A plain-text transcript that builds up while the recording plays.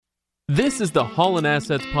This is the Haulin'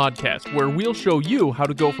 Assets podcast, where we'll show you how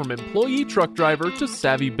to go from employee truck driver to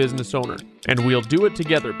savvy business owner. And we'll do it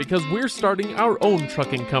together because we're starting our own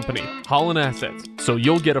trucking company, Haulin' Assets, so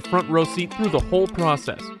you'll get a front row seat through the whole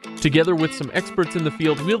process. Together with some experts in the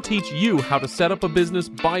field, we'll teach you how to set up a business,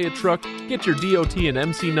 buy a truck, get your DOT and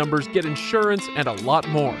MC numbers, get insurance, and a lot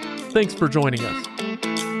more. Thanks for joining us.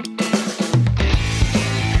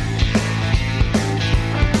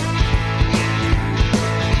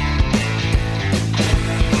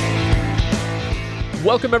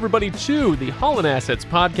 Welcome, everybody, to the Haulin' Assets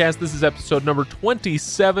podcast. This is episode number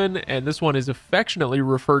 27, and this one is affectionately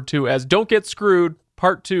referred to as Don't Get Screwed,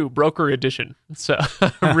 Part 2, Broker Edition. So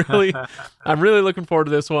I'm really looking forward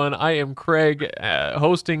to this one. I am Craig,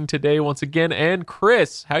 hosting today once again, and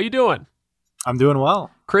Chris, how you doing? I'm doing well.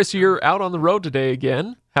 Chris, you're out on the road today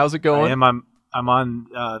again. How's it going? I am. I'm on.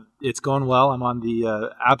 It's going well. I'm on the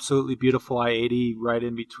absolutely beautiful I-80 right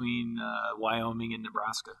in between Wyoming and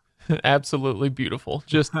Nebraska. Absolutely beautiful.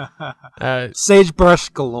 Just sagebrush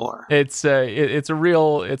galore. It's a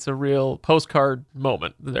real postcard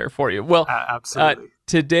moment there for you. Well, absolutely.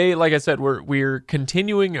 Today, like I said, we're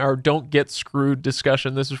continuing our Don't Get Screwed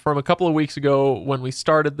discussion. This is from a couple of weeks ago when we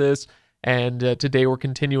started this, and today we're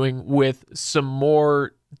continuing with some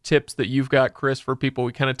more tips that you've got, Chris, for people.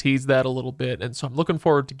 We kind of teased that a little bit, and so I'm looking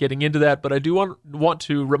forward to getting into that. But I do want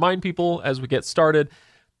to remind people as we get started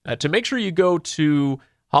to make sure you go to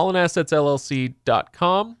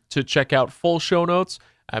HaulinAssetsLLC.com to check out full show notes.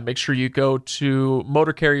 Make sure you go to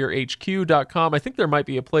MotorCarrierHQ.com. I think there might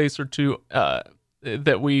be a place or two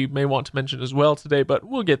that we may want to mention as well today, but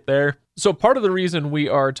we'll get there. So part of the reason we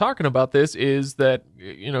are talking about this is that,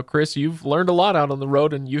 you know, Chris, you've learned a lot out on the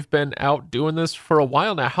road, and you've been out doing this for a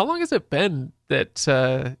while now. How long has it been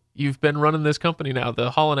that you've been running this company now,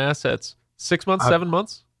 the Haulin' Assets? 6 months, 7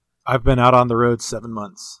 months? I've been out on the road 7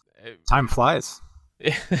 months. Time flies.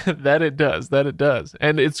 That it does.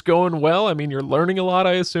 And it's going well. I mean, you're learning a lot,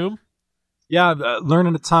 I assume. Yeah,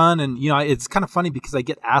 learning a ton. And, you know, it's kind of funny because I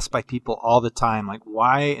get asked by people all the time, like,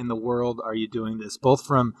 why in the world are you doing this? Both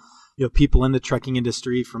from, you know, people in the trucking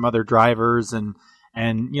industry, from other drivers, and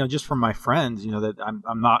you know, just from my friends, you know, that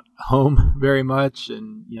I'm not home very much.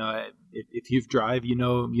 And, you know, if you've drive, you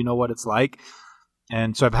know what it's like.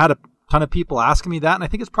 And so I've had a ton of people asking me that. And I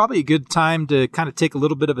think it's probably a good time to kind of take a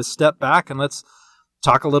little bit of a step back and let's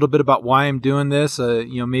talk a little bit about why I'm doing this,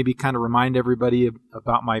 you know, maybe kind of remind everybody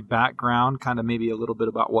about my background, kind of maybe a little bit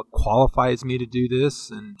about what qualifies me to do this,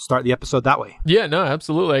 and start the episode that way. Yeah, no,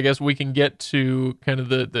 absolutely. I guess we can get to kind of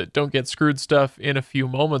the Don't Get Screwed stuff in a few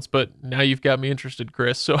moments, but now you've got me interested,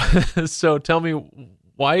 Chris. So, so tell me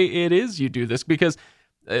why it is you do this, because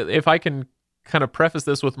if I can kind of preface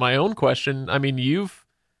this with my own question, I mean, you've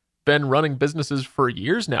been running businesses for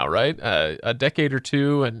years now, right? A decade or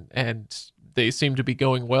two, and they seem to be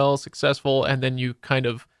going well, successful, and then you kind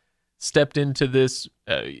of stepped into this,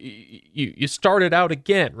 you started out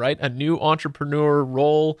again, right? A new entrepreneur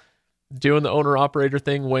role, doing the owner-operator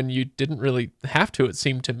thing when you didn't really have to, it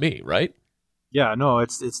seemed to me, right? Yeah, no,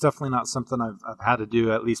 it's definitely not something I've had to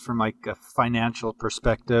do, at least from like a financial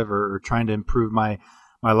perspective or trying to improve my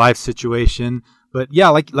life situation. But yeah,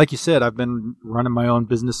 like you said, I've been running my own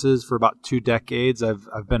businesses for about 2 decades.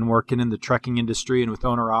 I've been working in the trucking industry and with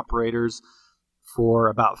owner-operators for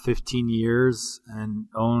about 15 years, and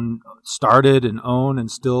started and own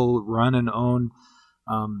and still run and own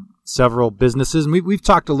several businesses. And we've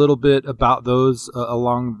talked a little bit about those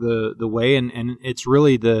along the way, and it's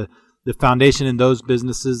really the foundation in those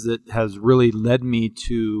businesses that has really led me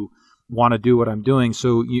to want to do what I'm doing.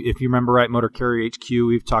 So if you remember right, Motor Carrier HQ,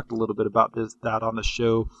 we've talked a little bit about that on the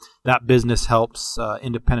show. That business helps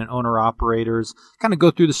independent owner-operators kind of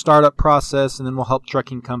go through the startup process, and then we'll help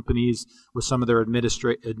trucking companies with some of their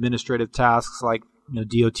administrative tasks, like, you know,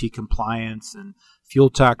 DOT compliance and fuel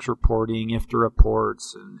tax reporting, IFTA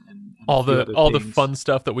reports, and all the fun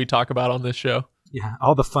stuff that we talk about on this show. Yeah,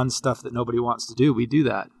 all the fun stuff that nobody wants to do, we do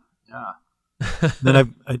that. Yeah.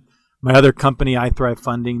 Then my other company, iThrive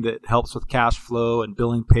Funding, that helps with cash flow and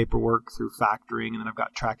billing paperwork through factoring. And then I've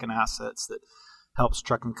got Tracking Assets that helps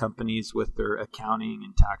trucking companies with their accounting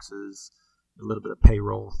and taxes, a little bit of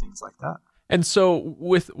payroll, things like that. And so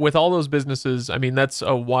with all those businesses, I mean, that's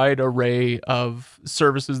a wide array of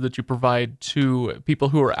services that you provide to people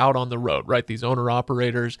who are out on the road, right? These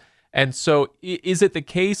owner-operators. And so is it the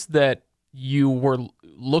case that you were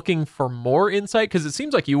looking for more insight? Because it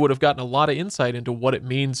seems like you would have gotten a lot of insight into what it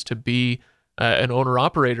means to be an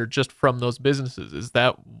owner-operator just from those businesses. Is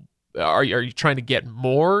that, are you trying to get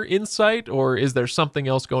more insight, or is there something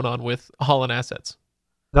else going on with Haulin' Assets?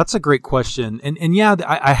 That's a great question. And yeah,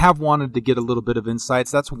 I have wanted to get a little bit of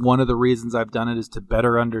insights. That's one of the reasons I've done it, is to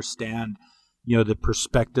better understand, the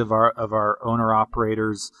perspective of our owner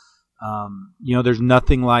operators. There's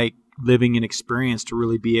nothing like living an experience to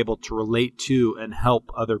really be able to relate to and help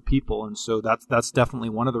other people. And so that's definitely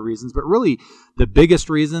one of the reasons. But really, the biggest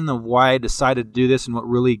reason of why I decided to do this, and what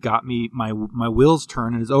really got me my wheels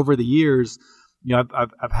turning, is over the years,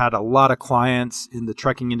 I've had a lot of clients in the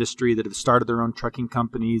trucking industry that have started their own trucking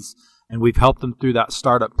companies, and we've helped them through that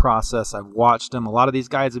startup process. I've watched them. A lot of these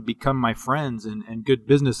guys have become my friends and good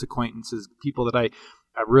business acquaintances, people that I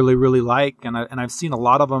really, really like. And I've seen a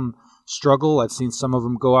lot of them struggle. I've seen some of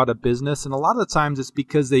them go out of business. And a lot of the times it's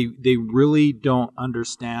because they really don't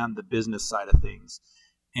understand the business side of things.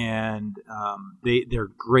 And they're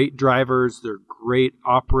great drivers. They're great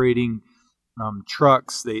operating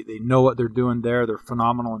trucks. They know what they're doing there. They're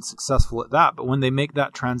phenomenal and successful at that. But when they make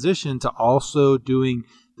that transition to also doing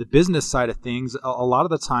the business side of things, a lot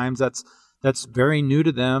of the times that's very new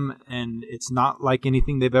to them, and it's not like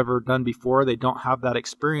anything they've ever done before. They don't have that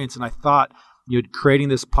experience. And I thought, creating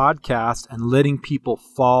this podcast and letting people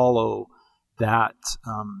follow that,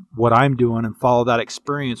 what I'm doing, and follow that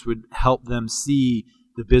experience, would help them see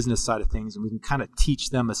the business side of things. And we can kind of teach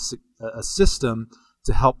them a system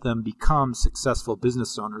to help them become successful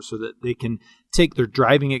business owners, so that they can take their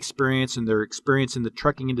driving experience and their experience in the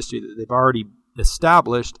trucking industry that they've already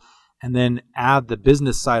established, and then add the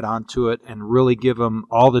business side onto it, and really give them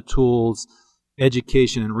all the tools,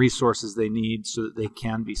 education, and resources they need so that they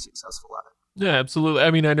can be successful at it. Yeah, absolutely. I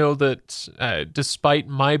mean, I know that despite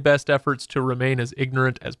my best efforts to remain as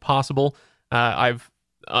ignorant as possible,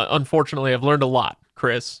 unfortunately I've learned a lot,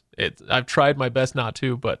 Chris. I've tried my best not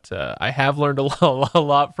to, but I have learned a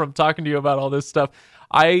lot from talking to you about all this stuff.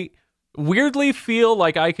 I weirdly feel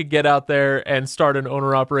like I could get out there and start an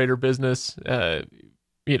owner-operator business,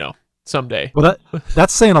 someday. Well,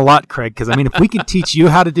 that's saying a lot, Craig, because, if we can teach you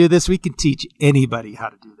how to do this, we can teach anybody how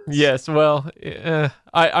to do this. Yes, well,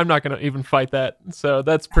 I'm not going to even fight that. So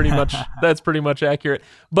that's pretty much accurate.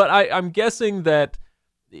 But I'm guessing that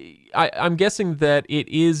it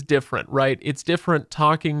is different, right? It's different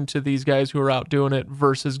talking to these guys who are out doing it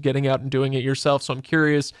versus getting out and doing it yourself. So I'm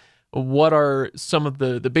curious, what are some of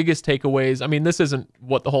the biggest takeaways? I mean, this isn't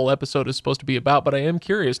what the whole episode is supposed to be about, but I am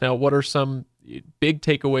curious now, what are some big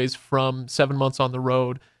takeaways from 7 months on the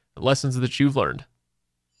road, lessons that you've learned?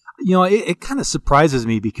 It kind of surprises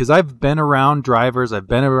me, because I've been around drivers, I've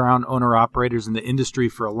been around owner operators in the industry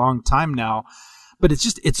for a long time now, but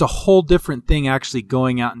it's a whole different thing actually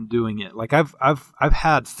going out and doing it. Like I've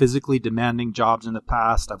had physically demanding jobs in the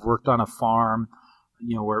past. I've worked on a farm,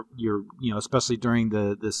 where you're, especially during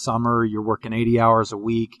the summer, you're working 80 hours a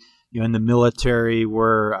week. In the military,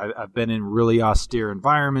 where I've been in really austere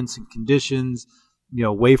environments and conditions,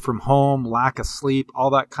 away from home, lack of sleep, all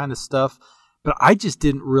that kind of stuff. But I just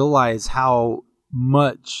didn't realize how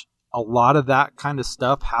much a lot of that kind of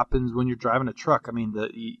stuff happens when you're driving a truck. I mean,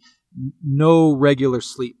 no regular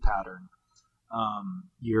sleep pattern.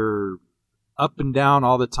 You're up and down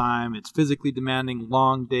all the time. It's physically demanding,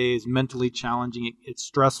 long days, mentally challenging. It's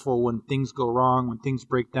stressful when things go wrong, when things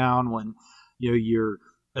break down, when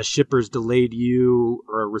a shipper's delayed you,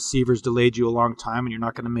 or a receiver's delayed you a long time, and you're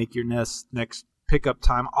not going to make your next pickup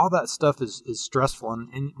time. All that stuff is stressful,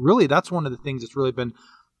 and really that's one of the things that's really been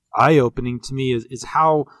eye-opening to me is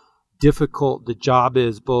how difficult the job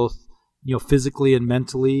is, both physically and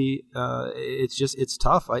mentally. It's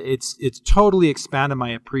tough. It's totally expanded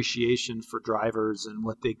my appreciation for drivers and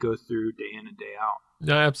what they go through day in and day out.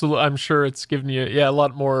 No, absolutely. I'm sure it's given you a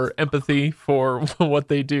lot more empathy for what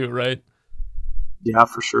they do, right? Yeah,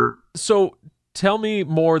 for sure. So tell me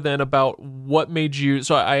more then about what made you,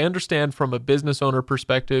 so I understand from a business owner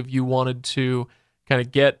perspective, you wanted to kind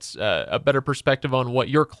of get a better perspective on what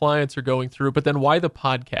your clients are going through, but then why the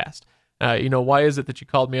podcast? Why is it that you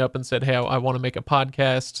called me up and said, hey, I want to make a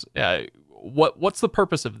podcast? What's the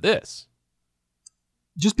purpose of this?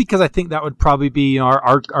 Just because I think that would probably be,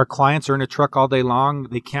 our clients are in a truck all day long.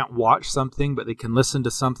 They can't watch something, but they can listen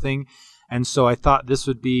to something. And so I thought this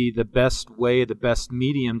would be the best way, the best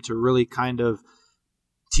medium to really kind of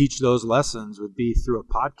teach those lessons, would be through a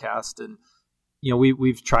podcast. And,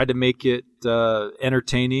 we've tried to make it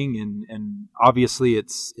entertaining, and obviously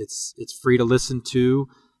it's free to listen to,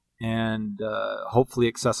 and hopefully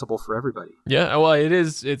accessible for everybody. Yeah, well, it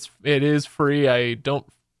is free. I don't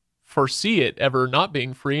foresee it ever not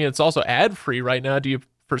being free. And it's also ad free right now. Do you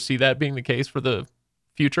foresee that being the case for the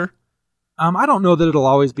future? I don't know that it'll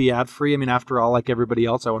always be ad free. I mean, after all, like everybody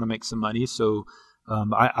else, I want to make some money. So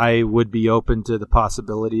I would be open to the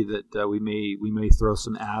possibility that we may throw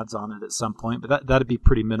some ads on it at some point, but that'd be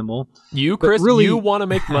pretty minimal. You, Chris, really, you want to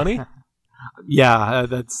make money? Yeah,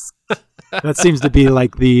 that seems to be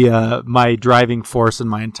like the my driving force in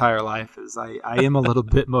my entire life. Is I am a little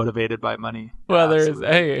bit motivated by money. Well, there is.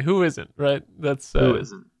 Hey, who isn't? Right? That's who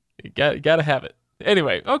isn't. You got to have it.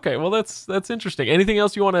 Anyway, okay. Well, that's interesting. Anything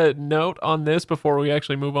else you want to note on this before we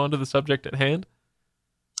actually move on to the subject at hand?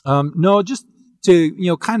 No, just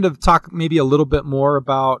to kind of talk maybe a little bit more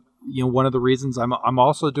about one of the reasons I'm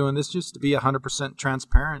also doing this, just to be 100%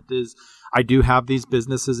 transparent, is I do have these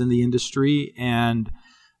businesses in the industry, and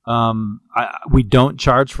we don't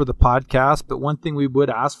charge for the podcast. But one thing we would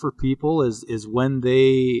ask for people is when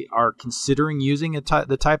they are considering using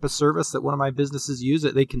the type of service that one of my businesses use,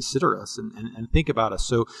 that they consider us and think about us.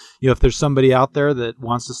 So, if there's somebody out there that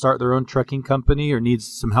wants to start their own trucking company or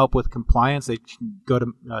needs some help with compliance, they can go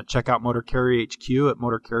to check out Motor Carrier HQ at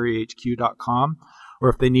motorcarrierhq.com. Or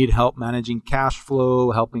if they need help managing cash flow,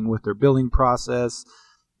 helping with their billing process,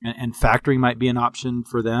 and factoring might be an option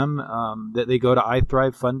for them, that they go to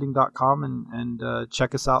ithrivefunding.com and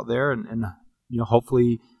check us out there, and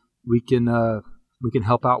hopefully we can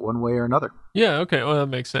help out one way or another. Yeah, okay, well, that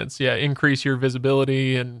makes sense. Yeah, increase your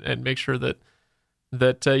visibility and make sure that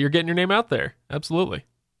you're getting your name out there. Absolutely.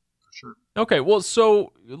 For sure. Okay, well,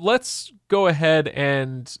 so let's go ahead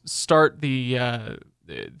and start the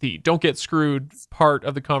don't get screwed part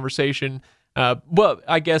of the conversation. Well,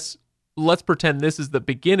 I guess let's pretend this is the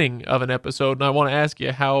beginning of an episode, and I want to ask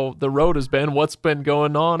you how the road has been, what's been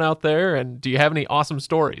going on out there, and do you have any awesome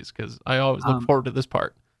stories? Because I always look forward to this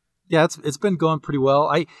part. Yeah, it's been going pretty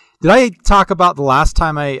well. Did I talk about the last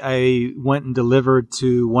time I went and delivered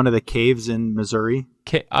to one of the caves in Missouri?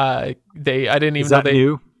 I didn't even is that know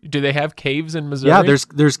new? Do they have caves in Missouri? Yeah,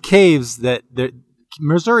 there's caves that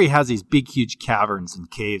Missouri has these big, huge caverns and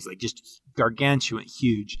caves, like just gargantuan,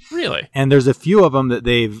 huge. Really? And there's a few of them that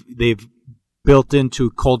they've built into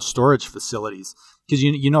cold storage facilities, because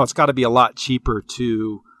it's got to be a lot cheaper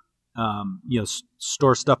to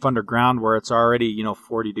store stuff underground where it's already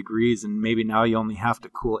 40 degrees, and maybe now you only have to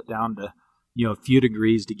cool it down to a few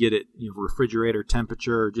degrees to get it refrigerator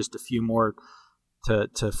temperature, or just a few more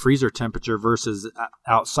to freezer temperature versus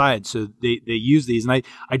outside. So they use these, and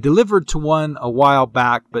I delivered to one a while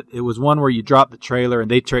back, but it was one where you drop the trailer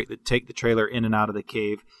and they take the trailer in and out of the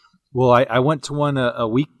cave. Well, I went to one a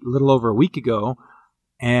little over a week ago,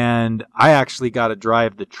 and I actually got to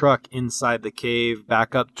drive the truck inside the cave,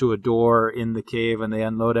 back up to a door in the cave, and they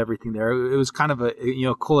unload everything there. It was kind of a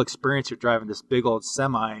cool experience. You're driving this big old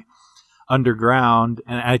semi underground,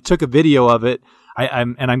 and I took a video of it.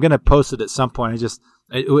 I'm going to post it at some point.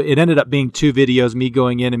 It ended up being 2 videos, me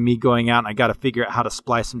going in and me going out, and I got to figure out how to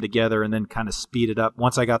splice them together and then kind of speed it up.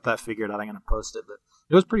 Once I got that figured out, I'm going to post it. But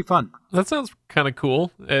it was pretty fun. That sounds kind of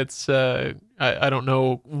cool. It's I don't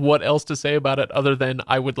know what else to say about it other than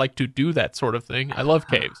I would like to do that sort of thing. I love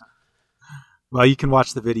caves. Well, you can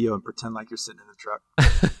watch the video and pretend like you're sitting in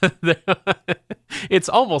the truck. It's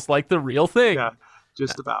almost like the real thing. Yeah,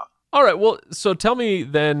 just about. All right. Well, so tell me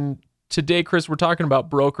then. Today, Chris, we're talking about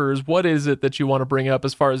brokers. What is it that you want to bring up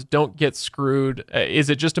as far as don't get screwed? Is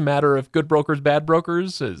it just a matter of good brokers, bad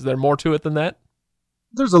brokers? Is there more to it than that?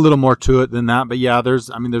 There's a little more to it than that, but yeah, there's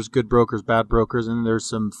good brokers, bad brokers, and there's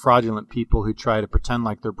some fraudulent people who try to pretend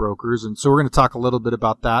like they're brokers. And so we're going to talk a little bit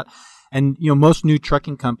about that. And, most new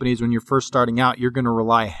trucking companies, when you're first starting out, you're going to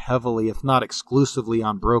rely heavily, if not exclusively,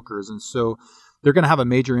 on brokers. And so they're going to have a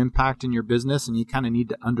major impact in your business, and you kind of need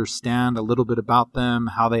to understand a little bit about them,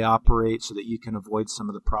 how they operate, so that you can avoid some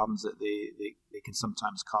of the problems that they can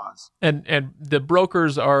sometimes cause. And the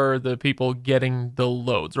brokers are the people getting the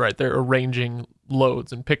loads, right? They're arranging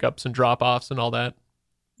loads and pickups and drop-offs and all that.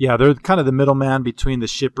 Yeah, they're kind of the middleman between the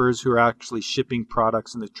shippers who are actually shipping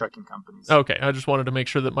products and the trucking companies. Okay, I just wanted to make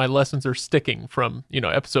sure that my lessons are sticking from,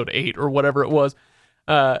 episode 8 or whatever it was.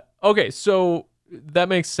 Okay, so that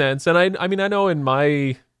makes sense. And I mean, I know in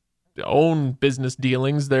my own business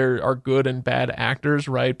dealings, there are good and bad actors,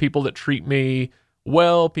 right? People that treat me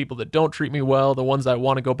well, people that don't treat me well, the ones I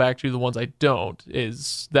want to go back to, the ones I don't.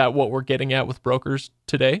 Is that what we're getting at with brokers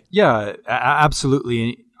today? Yeah,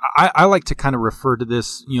 absolutely. I like to kind of refer to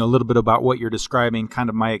this, a little bit about what you're describing, kind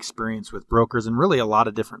of my experience with brokers and really a lot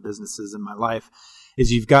of different businesses in my life,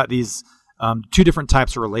 is you've got these 2 different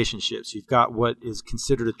types of relationships. You've got what is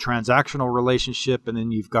considered a transactional relationship, and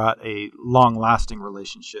then you've got a long-lasting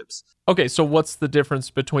relationships. Okay, so what's the difference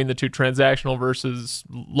between the 2, transactional versus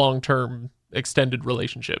long-term extended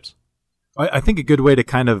relationships? I think a good way to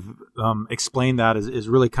kind of explain that is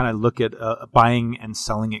really kind of look at buying and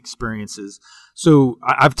selling experiences. So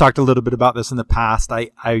I've talked a little bit about this in the past.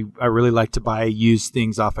 I really like to buy used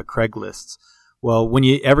things off of Craigslist. Well,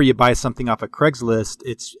 whenever you buy something off of Craigslist,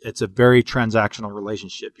 it's a very transactional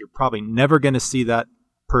relationship. You're probably never going to see that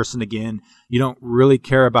person again. You don't really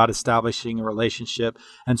care about establishing a relationship.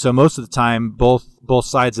 And so most of the time, both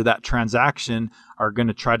sides of that transaction are going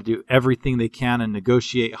to try to do everything they can and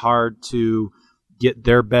negotiate hard to get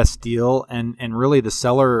their best deal. And really the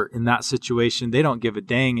seller in that situation, they don't give a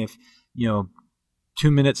dang if, 2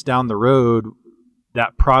 minutes down the road,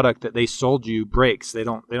 that product that they sold you breaks. They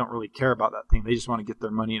don't really care about that thing. They just want to get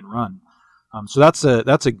their money and run. So that's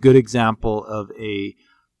a good example of a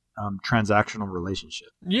transactional relationship.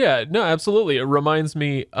 Yeah, no, absolutely. It reminds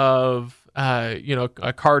me of,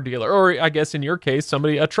 a car dealer, or I guess in your case,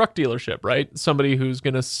 a truck dealership, right? Somebody who's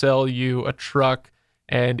going to sell you a truck,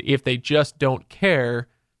 and if they just don't care,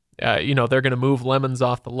 they're going to move lemons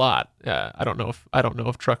off the lot. I don't know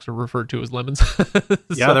if trucks are referred to as lemons.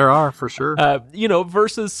 Yeah, there are for sure.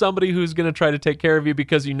 Versus somebody who's going to try to take care of you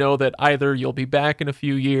because you know that either you'll be back in a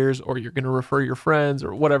few years or you're going to refer your friends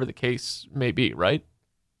or whatever the case may be, right?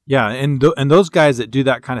 Yeah, and those guys that do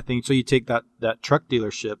that kind of thing. So you take that truck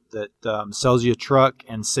dealership that sells you a truck,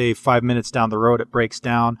 and say 5 minutes down the road it breaks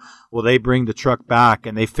down. Well, they bring the truck back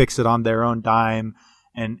and they fix it on their own dime,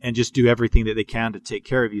 and just do everything that they can to take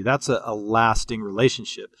care of you. That's a lasting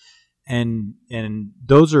relationship, and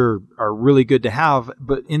those are really good to have.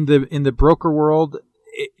 But in the broker world,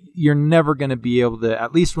 you're never going to be able to,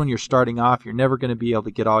 at least when you're starting off, you're never going to be able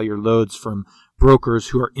to get all your loads from brokers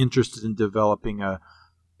who are interested in developing a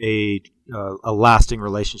lasting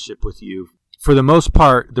relationship with you. For the most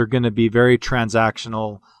part, they're going to be very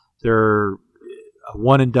transactional. They're a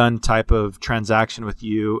one and done type of transaction with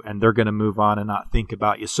you, and they're going to move on and not think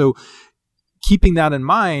about you. So keeping that in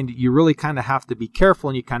mind, you really kind of have to be careful,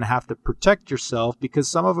 and you kind of have to protect yourself, because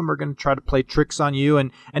some of them are going to try to play tricks on you.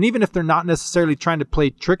 And even if they're not necessarily trying to play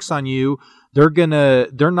tricks on you, they're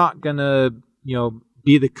not going to,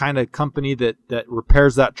 be the kind of company that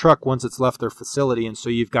repairs that truck once it's left their facility. And so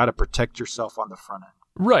you've got to protect yourself on the front end.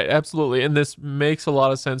 Right, absolutely. And this makes a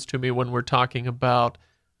lot of sense to me when we're talking about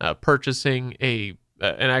purchasing an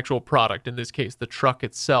actual product, in this case, the truck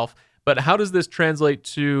itself. But how does this translate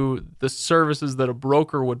to the services that a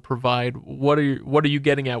broker would provide? What are you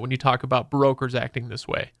getting at when you talk about brokers acting this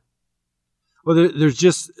way? Well,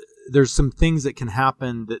 there's some things that can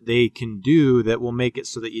happen that they can do that will make it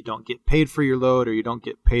so that you don't get paid for your load, or you don't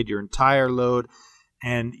get paid your entire load.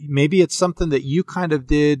 And maybe it's something that you kind of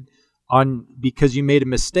did on because you made a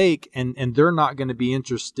mistake, and they're not going to be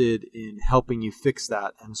interested in helping you fix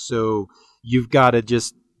that. And so you've got to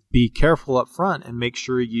just be careful up front and make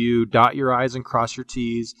sure you dot your I's and cross your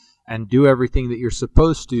T's and do everything that you're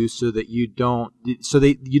supposed to, so that you don't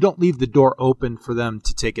leave the door open for them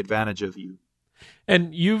to take advantage of you.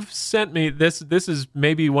 And you've sent me this is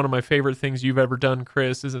maybe one of my favorite things you've ever done,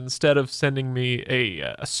 Chris, is instead of sending me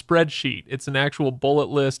a spreadsheet, it's an actual bullet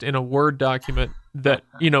list in a Word document that,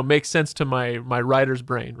 makes sense to my writer's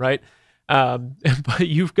brain, right? But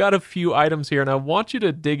you've got a few items here, and I want you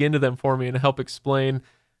to dig into them for me and help explain,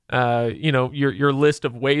 your list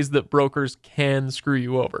of ways that brokers can screw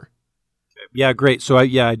you over. Yeah, great. So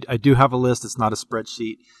I do have a list. It's not a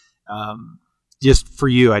spreadsheet. Just for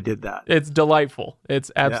you, I did that. It's delightful. It's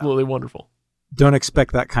absolutely wonderful. Don't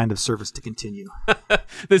expect that kind of service to continue.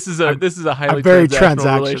 This is a highly very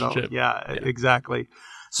transactional relationship. Yeah, exactly.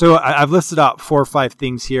 So I've listed out 4 or 5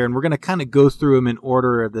 things here, and we're going to kind of go through them in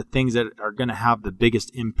order of the things that are going to have the biggest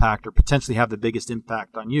impact, or potentially have the biggest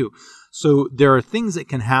impact on you. So there are things that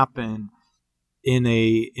can happen in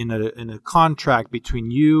a contract between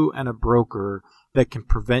you and a broker that can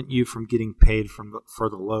prevent you from getting paid for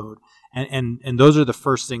the load. And those are the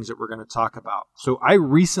first things that we're going to talk about. So I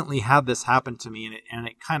recently had this happen to me, and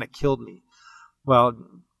it kind of killed me. Well,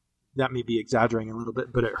 that may be exaggerating a little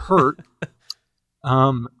bit, but it hurt.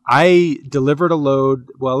 I delivered a load.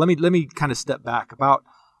 Well, let me kind of step back.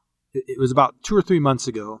 It was about 2 or 3 months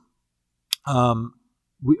ago.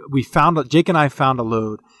 Jake and I found a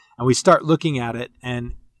load, and we start looking at it,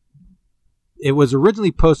 and it was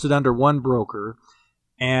originally posted under one broker,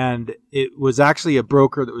 and it was actually a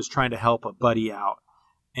broker that was trying to help a buddy out.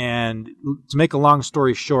 And to make a long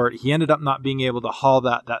story short, he ended up not being able to haul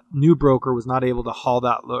that new broker was not able to haul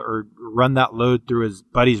that or run that load through his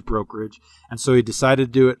buddy's brokerage. And so he decided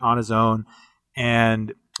to do it on his own.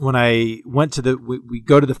 And when I went to we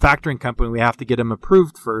go to the factoring company, we have to get them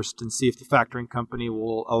approved first and see if the factoring company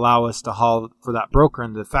will allow us to haul for that broker.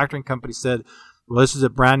 And the factoring company said, well, this is a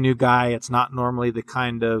brand new guy. It's not normally the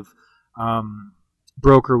kind of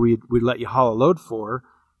broker we'd let you haul a load for.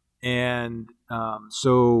 And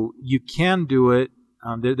so you can do it.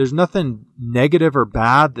 There's nothing negative or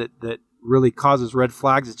bad that really causes red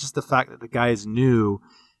flags. It's just the fact that the guy is new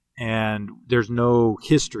and there's no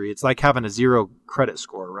history. It's like having a 0 credit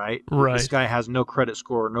score, right? Right. This guy has no credit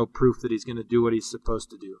score, no proof that he's going to do what he's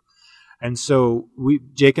supposed to do. And so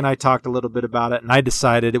Jake and I talked a little bit about it, and I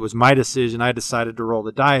decided, it was my decision. I decided to roll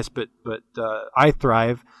the dice, but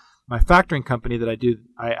iThrive, my factoring company that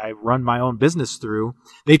I run my own business through,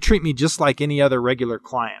 they treat me just like any other regular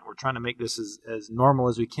client. We're trying to make this as normal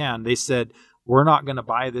as we can. They said, we're not going to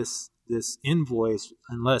buy this invoice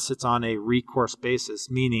unless it's on a recourse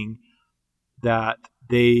basis, meaning that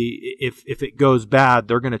if it goes bad,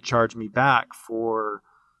 they're going to charge me back for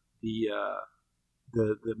the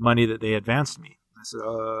money that they advanced me. I said,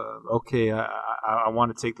 okay, I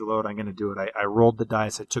want to take the load. I'm going to do it. I rolled the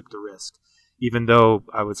dice. I took the risk, even though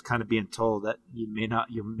I was kind of being told that you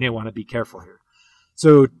may want to be careful here.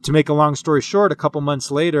 So to make a long story short, a couple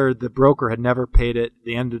months later, the broker had never paid it.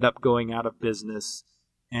 They ended up going out of business,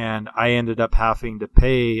 and I ended up having to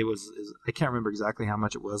pay. I can't remember exactly how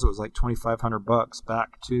much it was. It was like $2,500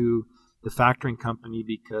 back to the factoring company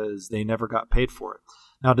because they never got paid for it.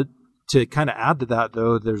 Now, to kind of add to that,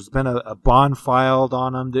 though, there's been a bond filed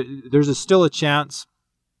on them. There's still a chance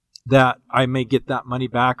that I may get that money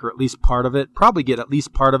back, or at least part of it. Probably get at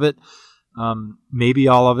least part of it, maybe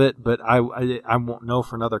all of it, but I won't know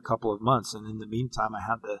for another couple of months. And in the meantime, I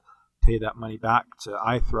had to pay that money back to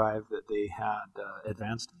iThrive that they had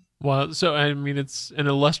advanced me. Wow. So, I mean, it's an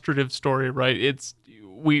illustrative story, right?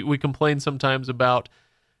 We complain sometimes about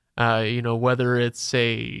whether it's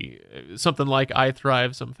something like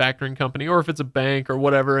iThrive, some factoring company, or if it's a bank or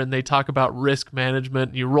whatever, and they talk about risk management,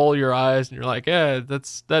 and you roll your eyes and you're like,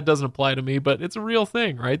 that doesn't apply to me, but it's a real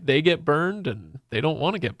thing, right? They get burned and they don't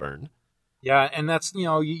want to get burned. Yeah, and that's,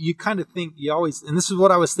 you kind of think, you always, and this is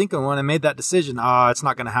what I was thinking when I made that decision. It's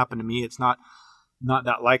not going to happen to me. It's not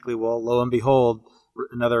that likely. Well, lo and behold,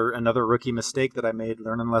 another rookie mistake that I made,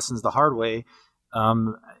 learning lessons the hard way.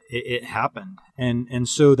 It happened. And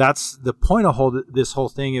so that's the point of this whole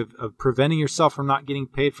thing of preventing yourself from not getting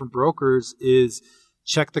paid from brokers is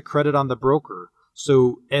check the credit on the broker.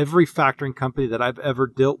 So every factoring company that I've ever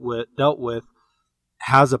dealt with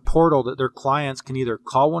has a portal that their clients can either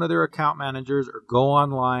call one of their account managers or go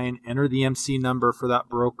online, enter the MC number for that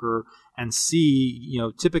broker, and see,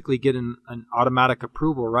 typically get an automatic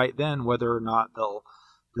approval right then whether or not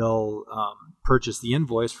they'll purchase the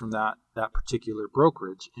invoice from that particular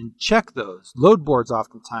brokerage, and check those. Load boards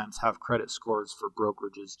oftentimes have credit scores for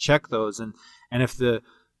brokerages. Check those, and if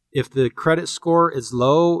the credit score is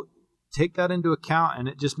low, take that into account, and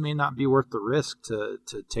it just may not be worth the risk to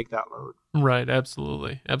take that load. Right,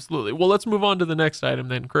 absolutely. Well, let's move on to the next item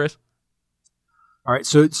then, Chris. All right,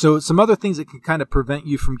 so some other things that can kind of prevent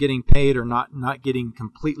you from getting paid or not getting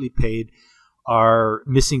completely paid are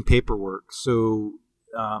missing paperwork. So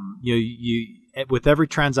you with every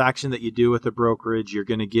transaction that you do with a brokerage, you're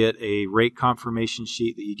going to get a rate confirmation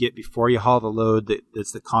sheet that you get before you haul the load.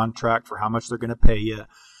 That's the contract for how much they're going to pay you.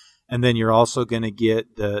 And then you're also going to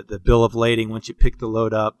get the bill of lading once you pick the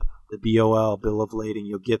load up, the BOL, bill of lading.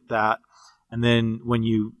 You'll get that. And then when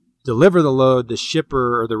you deliver the load, the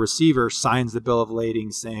shipper or the receiver signs the bill of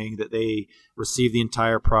lading saying that they received the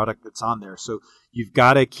entire product that's on there. So you've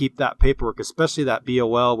got to keep that paperwork, especially that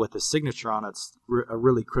BOL with the signature on it. It's a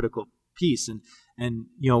really critical piece. And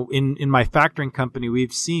in my factoring company,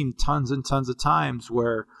 we've seen tons and tons of times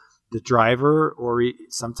where the driver or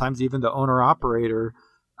sometimes even the owner operator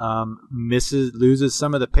loses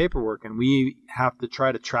some of the paperwork, and we have to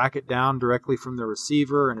try to track it down directly from the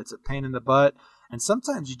receiver, and it's a pain in the butt. And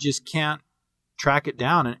sometimes you just can't track it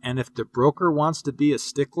down. And if the broker wants to be a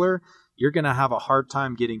stickler, you're going to have a hard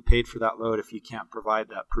time getting paid for that load if you can't provide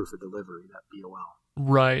that proof of delivery, that BOL.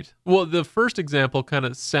 Right. Well, the first example kind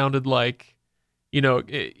of sounded like,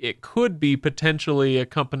 it could be potentially a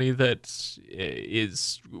company that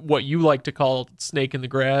is what you like to call snake in the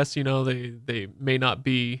grass. They may not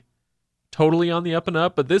be totally on the up and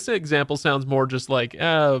up, but this example sounds more just like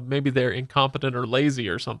maybe they're incompetent or lazy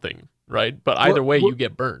or something, right? But either way, you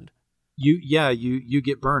get burned. You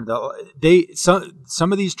get burned.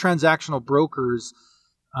 Some of these transactional brokers,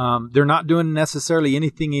 they're not doing necessarily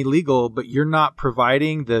anything illegal, but you're not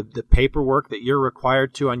providing the paperwork that you're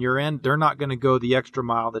required to on your end. They're not going to go the extra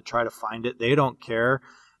mile to try to find it. They don't care,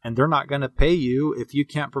 and they're not going to pay you if you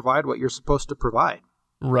can't provide what you're supposed to provide.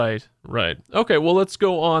 Right. Okay, well, let's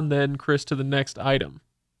go on then, Chris, to the next item.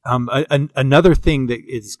 Another thing that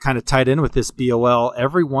is kind of tied in with this BOL,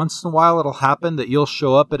 every once in a while it'll happen that you'll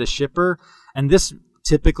show up at a shipper, and this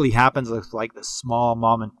typically happens with like the small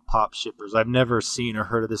mom and pop shippers. I've never seen or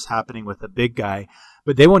heard of this happening with a big guy,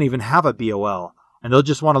 but they won't even have a BOL, and they'll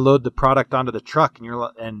just want to load the product onto the truck,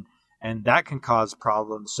 and that can cause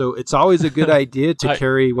problems. So it's always a good idea to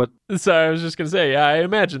carry what. So I was just going to say, yeah, I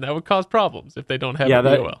imagine that would cause problems if they don't have a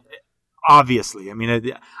BOL. Obviously, I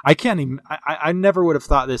mean, I can't even. I never would have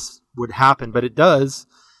thought this would happen, but it does.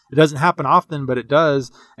 It doesn't happen often, but it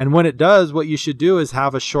does. And when it does, what you should do is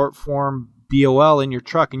have a short form BOL in your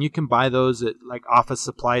truck, and you can buy those at like office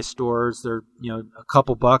supply stores. They're a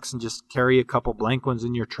couple bucks, and just carry a couple blank ones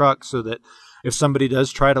in your truck, so that if somebody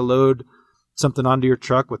does try to load something onto your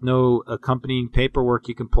truck with no accompanying paperwork,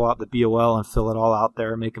 you can pull out the BOL and fill it all out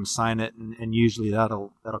there, make them sign it, and usually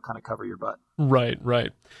that'll kind of cover your butt.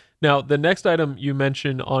 Right. Now, the next item you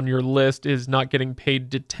mentioned on your list is not getting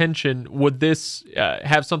paid detention. Would this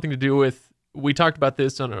have something to do with, we talked about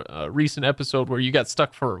this on a recent episode where you got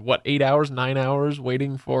stuck for, 8 hours, 9 hours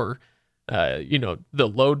waiting for, the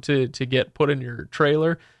load to get put in your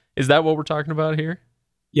trailer. Is that what we're talking about here?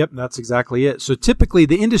 Yep, that's exactly it. So typically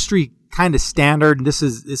the industry kind of standard, and this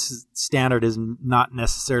is standard, is not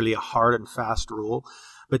necessarily a hard and fast rule,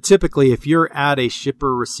 but typically if you're at a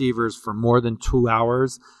shipper receivers for more than 2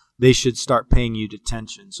 hours, they should start paying you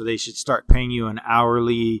detention. So they should start paying you an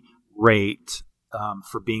hourly rate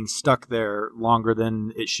for being stuck there longer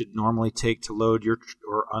than it should normally take to load your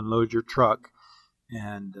or unload your truck,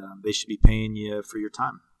 and they should be paying you for your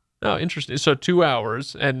time. Oh, interesting. So 2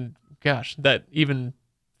 hours, and gosh, that even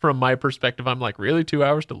from my perspective, I'm like, really 2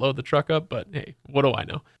 hours to load the truck up? But hey, what do I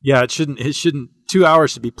know? Yeah, it shouldn't. 2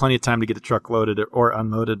 hours should be plenty of time to get the truck loaded or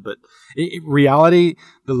unloaded. But in reality,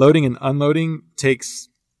 the loading and unloading takes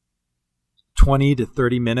 20 to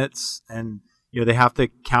 30 minutes, and they have to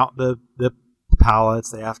count the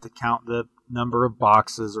pallets, they have to count the number of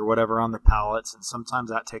boxes or whatever on the pallets, and sometimes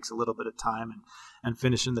that takes a little bit of time and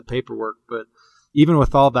finishing the paperwork. But even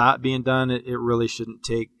with all that being done, it really shouldn't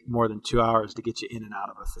take more than 2 hours to get you in and out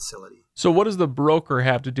of a facility. So what does the broker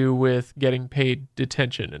have to do with getting paid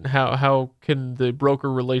detention, and how can the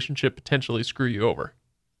broker relationship potentially screw you over?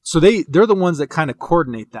 So they're the ones that kind of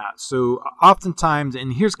coordinate that. So oftentimes,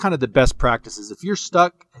 and here's kind of the best practices. If you're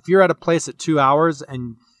stuck, if you're at a place at 2 hours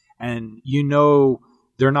and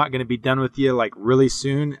they're not going to be done with you like really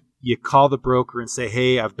soon, you call the broker and say,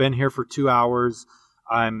 hey, I've been here for 2 hours.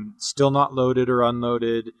 I'm still not loaded or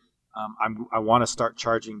unloaded. I want to start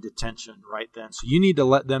charging detention right then. So you need to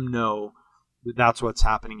let them know that that's what's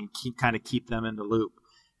happening and keep them in the loop.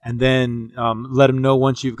 And then let them know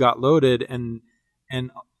once you've got loaded. And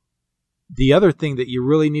the other thing that you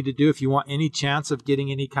really need to do if you want any chance of getting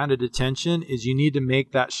any kind of detention is you need to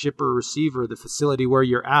make that shipper receiver, the facility where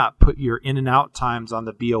you're at, put your in and out times on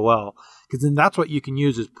the BOL, because then that's what you can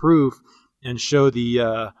use as proof and show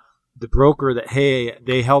the broker that, hey,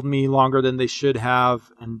 they held me longer than they should have,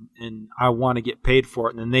 and I want to get paid for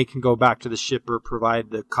it. And then they can go back to the shipper,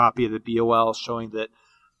 provide the copy of the BOL showing that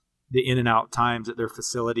the in and out times at their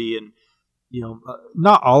facility. And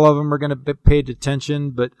not all of them are going to be paid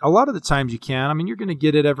detention, but a lot of the times you can. I mean, you're going to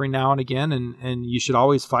get it every now and again, and you should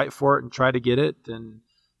always fight for it and try to get it. And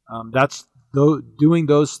doing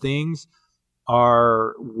those things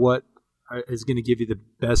are what is going to give you the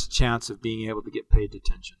best chance of being able to get paid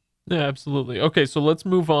detention. Yeah, absolutely. Okay, so let's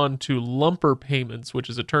move on to lumper payments, which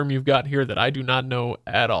is a term you've got here that I do not know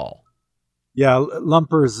at all. Yeah,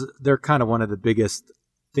 lumpers, they're kind of one of the biggest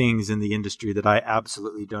things in the industry that I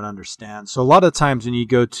absolutely don't understand. So a lot of times when you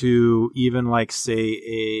go to even like say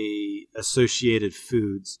a Associated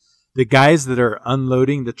Foods, the guys that are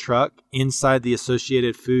unloading the truck inside the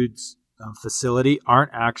Associated Foods facility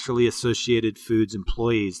aren't actually Associated Foods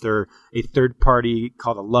employees. They're a third party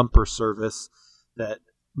called a lumper service that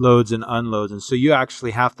loads and unloads. And so you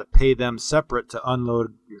actually have to pay them separate to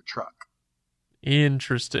unload your truck.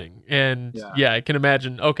 Interesting. And yeah, I can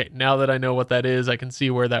imagine. Okay, now that I know what that is, I can see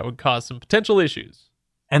where that would cause some potential issues.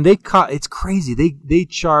 And it's crazy. They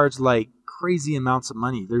charge like crazy amounts of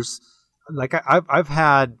money. There's like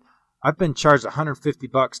I've been charged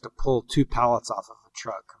 $150 to pull 2 pallets off of a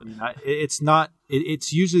truck. I mean,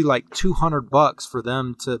 it's usually like $200 for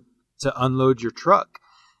them to unload your truck.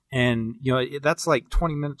 And that's like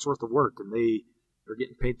 20 minutes worth of work, and they're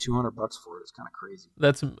getting paid $200 for it. It's kind of crazy.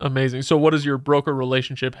 That's amazing. So what does your broker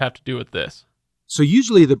relationship have to do with this? So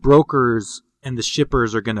usually the brokers and the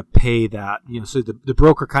shippers are going to pay that. So the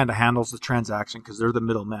broker kind of handles the transaction because they're the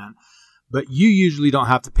middleman. But you usually don't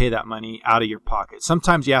have to pay that money out of your pocket.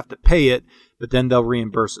 Sometimes you have to pay it, but then they'll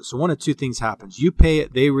reimburse it. So one of two things happens. You pay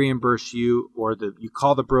it, they reimburse you, or you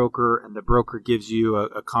call the broker, and the broker gives you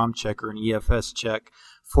a COM check or an EFS check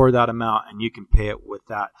for that amount, and you can pay it with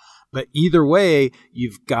that. But either way,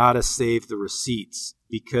 you've got to save the receipts,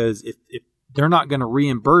 because if they're not going to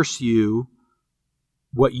reimburse you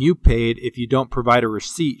what you paid if you don't provide a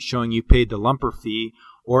receipt showing you paid the lumper fee,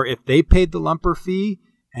 or if they paid the lumper fee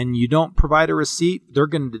and you don't provide a receipt, they're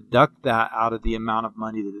going to deduct that out of the amount of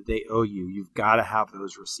money that they owe you. You've got to have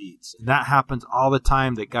those receipts. And that happens all the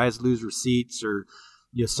time, that guys lose receipts, or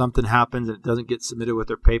something happens and it doesn't get submitted with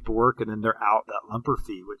their paperwork, and then they're out that lumper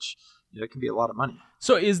fee, which it can be a lot of money.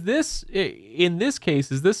 So is this, in this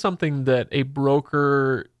case, is this something that a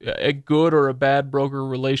broker, a good or a bad broker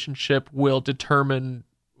relationship will determine,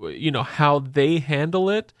 how they handle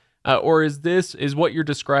it? Or is what you're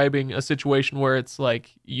describing a situation where it's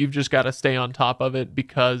like you've just got to stay on top of it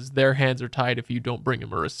because their hands are tied if you don't bring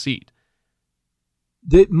them a receipt?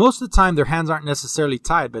 Most of the time, their hands aren't necessarily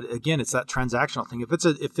tied, but again, it's that transactional thing.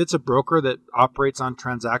 If it's a broker that operates on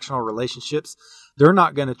transactional relationships, they're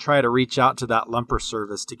not going to try to reach out to that lumper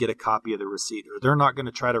service to get a copy of the receipt, or they're not going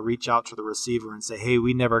to try to reach out to the receiver and say, "Hey,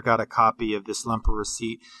 we never got a copy of this lumper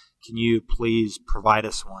receipt. Can you please provide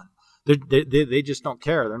us one?" They just don't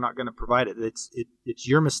care. They're not going to provide it. It's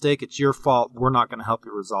your mistake. It's your fault. We're not going to help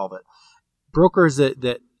you resolve it. Brokers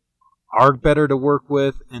that are better to work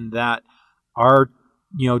with and that are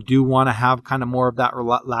do want to have kind of more of that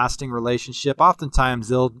lasting relationship, oftentimes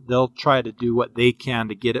they'll try to do what they can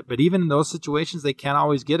to get it. But even in those situations, they can't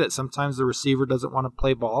always get it. Sometimes the receiver doesn't want to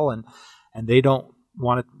play ball, and they don't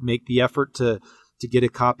want to make the effort to get a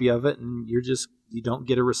copy of it, and you don't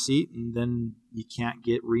get a receipt, and then you can't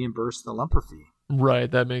get reimbursed the lumper fee.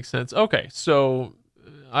 Right, that makes sense. Okay, so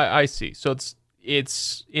I see. So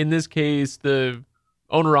it's in this case the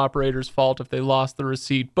owner-operator's fault if they lost the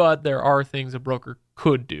receipt, but there are things a broker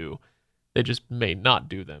could do. They just may not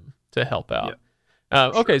do them to help out. Yeah.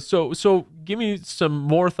 Okay, sure. So give me some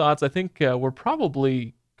more thoughts. I think we're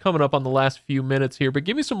probably coming up on the last few minutes here, but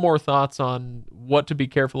give me some more thoughts on what to be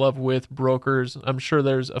careful of with brokers. I'm sure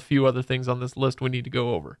there's a few other things on this list we need to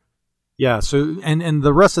go over. Yeah, so and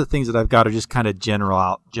the rest of the things that I've got are just kind of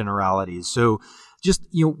generalities. So just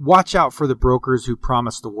watch out for the brokers who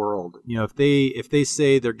promise the world. If they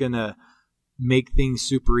say they're going to make things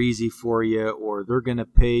super easy for you, or they're going to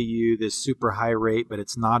pay you this super high rate, but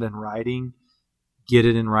it's not in writing, get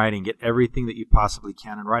it in writing. Get everything that you possibly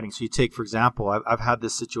can in writing. So you take, for example, I've had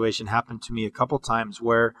this situation happen to me a couple times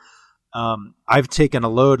where I've taken a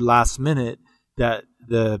load last minute that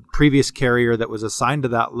the previous carrier that was assigned to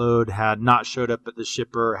that load had not showed up at the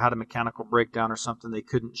shipper, had a mechanical breakdown or something. They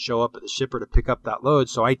couldn't show up at the shipper to pick up that load.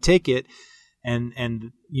 So I take it, and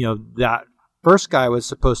that first guy was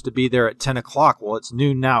supposed to be there at 10 o'clock. Well, it's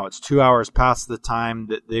noon now. It's 2 hours past the time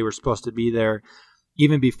that they were supposed to be there.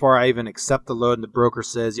 Even before I even accept the load, and the broker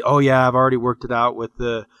says, "Oh yeah, I've already worked it out with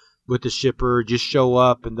the shipper. Just show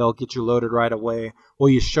up and they'll get you loaded right away." Well,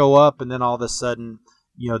 you show up, and then all of a sudden,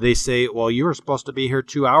 they say, "Well, you were supposed to be here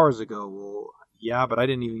 2 hours ago." Well, yeah, but I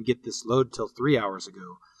didn't even get this load till 3 hours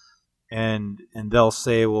ago. And they'll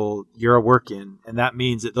say, "Well, you're a work-in," and that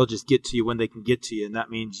means that they'll just get to you when they can get to you, and that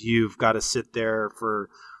means you've got to sit there for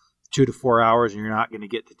 2 to 4 hours, and you're not going to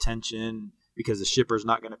get detention because the shipper's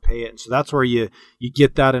not going to pay it. And so that's where you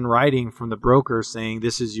get that in writing from the broker saying,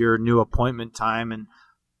 "This is your new appointment time," and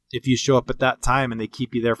if you show up at that time and they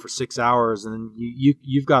keep you there for 6 hours, and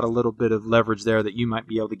you've got a little bit of leverage there that you might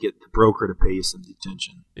be able to get the broker to pay you some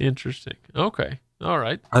detention. Interesting. Okay. All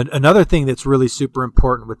right. Another thing that's really super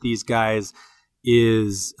important with these guys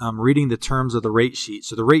is reading the terms of the rate sheet.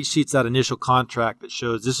 So the rate sheet's that initial contract that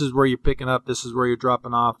shows this is where you're picking up, this is where you're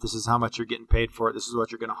dropping off, this is how much you're getting paid for it, this is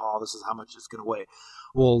what you're going to haul, this is how much it's going to weigh.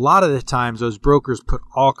 Well, a lot of the times those brokers put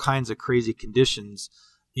all kinds of crazy conditions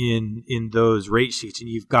in those rate sheets, and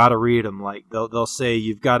you've got to read them. Like they'll say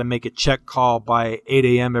you've got to make a check call by 8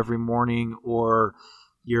 a.m. every morning, or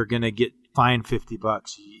you're going to get fined $50.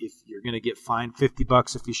 If you're going to get fined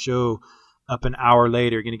 $50 if you show up an hour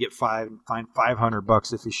late, you're going to get fined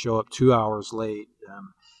 $500 if you show up 2 hours late.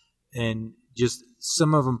 And just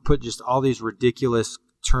some of them put just all these ridiculous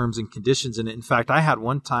terms and conditions in it. In fact, I had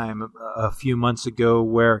one time a few months ago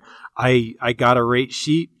where I got a rate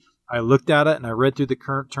sheet. I looked at it and I read through the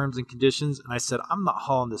current terms and conditions, and I said, "I'm not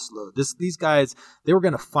hauling this load. These guys, they were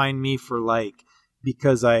going to fine me for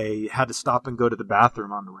because I had to stop and go to the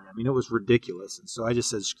bathroom on the way. I mean, it was ridiculous." And so I just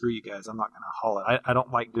said, "Screw you guys. I'm not going to haul it." I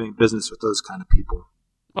don't like doing business with those kind of people.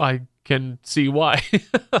 I can see why.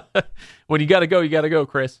 When you got to go,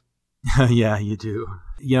 Chris. Yeah, you do.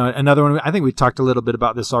 Another one, I think we talked a little bit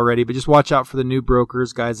about this already, but just watch out for the new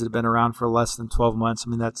brokers, guys that have been around for less than 12 months. I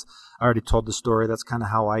mean, I already told the story. That's kind of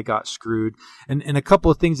how I got screwed. And a couple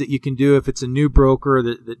of things that you can do if it's a new broker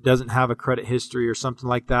that doesn't have a credit history or something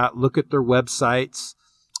like that, look at their websites.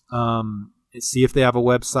 See if they have a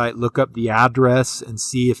website, look up the address and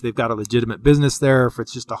see if they've got a legitimate business there, if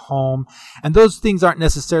it's just a home. And those things aren't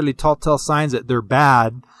necessarily telltale signs that they're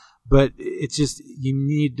bad, but it's just you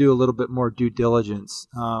need to do a little bit more due diligence.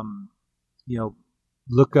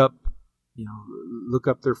 Look up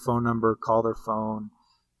their phone number, call their phone.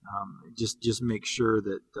 Just make sure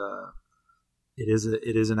that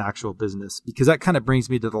it is an actual business, because that kind of brings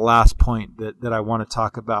me to the last point that I want to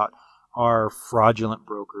talk about. Are fraudulent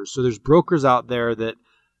brokers. So there's brokers out there that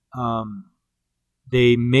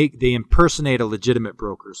they impersonate a legitimate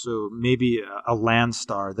broker. So maybe a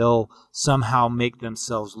Landstar, they'll somehow make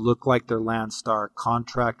themselves look like they're Landstar,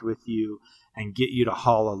 contract with you, and get you to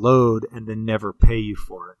haul a load, and then never pay you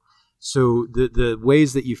for it. So the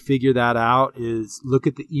ways that you figure that out is look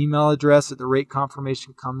at the email address that the rate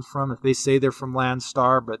confirmation comes from. If they say they're from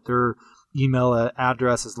Landstar, but their email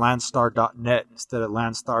address is landstar.net instead of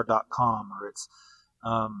landstar.com, or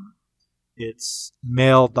it's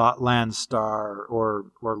mail.landstar or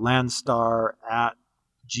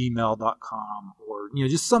landstar@gmail.com, or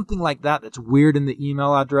just something like that that's weird in the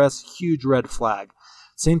email address. Huge red flag.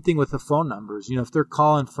 Same thing with the phone numbers. If they're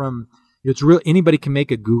calling from, it's real. Anybody can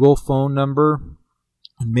make a Google phone number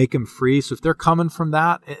and make them free. So if they're coming from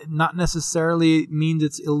that, it not necessarily means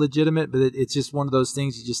it's illegitimate, but it's just one of those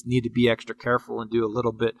things you just need to be extra careful and do a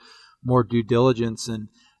little bit more due diligence. And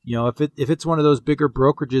if it's one of those bigger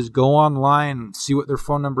brokerages, go online, see what their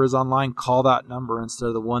phone number is online, call that number instead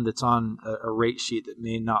of the one that's on a rate sheet that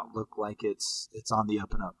may not look like it's on the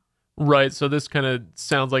up and up. Right, so this kind of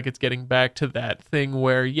sounds like it's getting back to that thing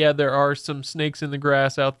where, there are some snakes in the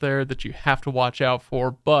grass out there that you have to watch out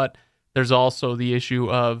for, but there's also the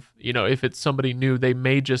issue of, if it's somebody new, they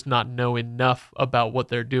may just not know enough about what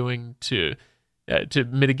they're doing to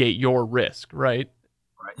mitigate your risk, right?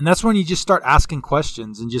 Right, and that's when you just start asking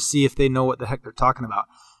questions and just see if they know what the heck they're talking about.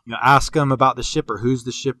 Ask them about the shipper. Who's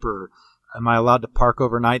the shipper? Am I allowed to park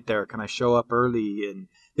overnight there? Can I show up early? And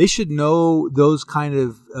they should know those kind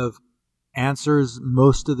of answers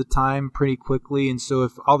most of the time pretty quickly. And so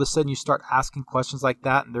if all of a sudden you start asking questions like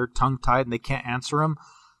that and they're tongue-tied and they can't answer them,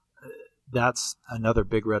 that's another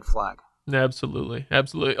big red flag. Absolutely.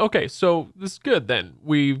 Okay, so this is good then.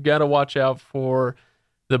 We've got to watch out for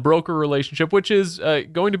the broker relationship, which is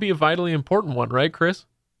going to be a vitally important one, right, Chris?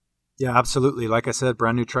 Yeah, absolutely. Like I said,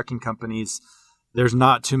 brand new trucking companies, there's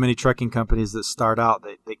not too many trucking companies that start out.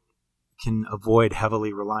 They can avoid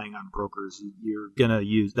heavily relying on brokers. You're going to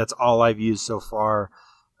use, that's all I've used so far.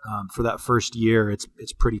 For that first year,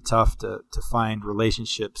 it's pretty tough to find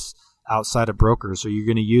relationships outside of brokers. So you're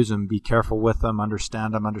going to use them, be careful with them,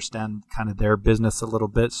 understand kind of their business a little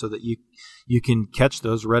bit so that you can catch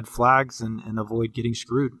those red flags and avoid getting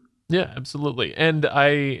screwed. Yeah, absolutely. And I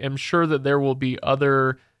am sure that there will be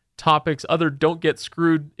other topics, other don't get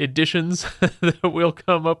screwed editions that we'll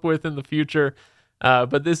come up with in the future.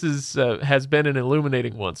 But this has been an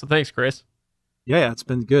illuminating one. So thanks, Chris. Yeah, it's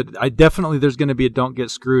been good. There's going to be a don't get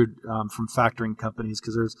screwed from factoring companies,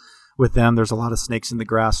 because there's a lot of snakes in the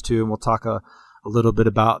grass too. And we'll talk a little bit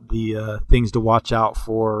about the things to watch out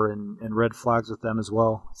for and red flags with them as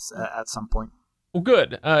well at some point. Well,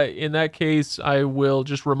 good. In that case, I will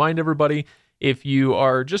just remind everybody, if you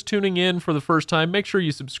are just tuning in for the first time, make sure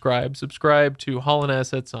you subscribe. Subscribe to Holland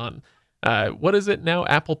Assets on what is it now?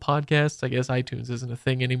 Apple Podcasts. I guess iTunes isn't a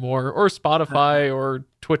thing anymore, or Spotify, or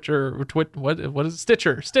Twitcher, or what is it?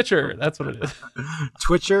 Stitcher. That's what it is.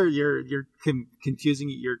 Twitcher. You're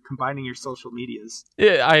confusing. You're combining your social medias.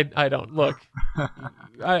 Yeah, I don't look.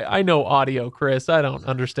 I know audio, Chris. I don't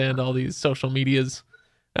understand all these social medias.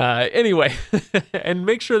 Anyway, and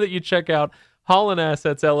make sure that you check out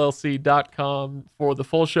HollandAssetsLLC.com for the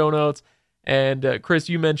full show notes. And Chris,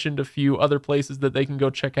 you mentioned a few other places that they can go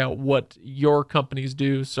check out what your companies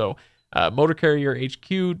do. So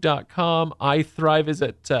motorcarrierhq.com. iThrive is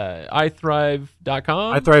at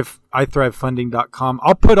iThrive.com. iThrivefunding.com.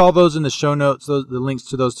 I'll put all those in the show notes. The links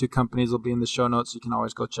to those two companies will be in the show notes. You can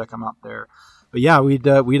always go check them out there. But yeah, we'd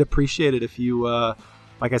appreciate it if you,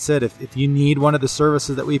 like I said, if you need one of the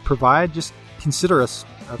services that we provide, just consider us.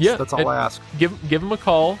 That's all I ask. Give them a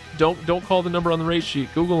call. Don't call the number on the rate sheet.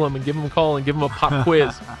 Google them and give them a call and give them a pop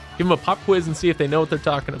quiz. Give them a pop quiz and see if they know what they're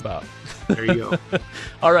talking about. There you go.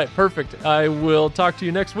 All right, perfect. I will talk to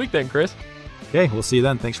you next week then, Chris. Okay, we'll see you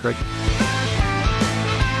then. Thanks, Greg.